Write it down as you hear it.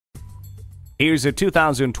Here's a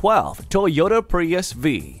 2012 Toyota Prius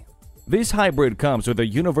V. This hybrid comes with a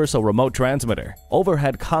universal remote transmitter,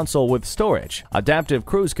 overhead console with storage, adaptive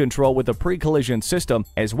cruise control with a pre-collision system,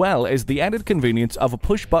 as well as the added convenience of a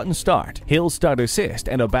push-button start, hill start assist,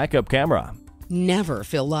 and a backup camera. Never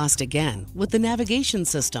feel lost again with the navigation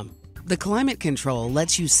system. The climate control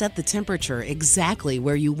lets you set the temperature exactly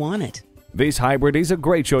where you want it. This hybrid is a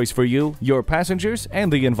great choice for you, your passengers,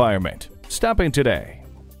 and the environment. Stop in today.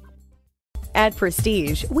 At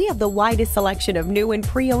Prestige, we have the widest selection of new and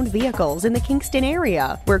pre-owned vehicles in the Kingston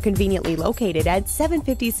area. We're conveniently located at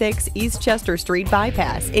 756 East Chester Street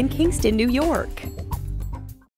Bypass in Kingston, New York.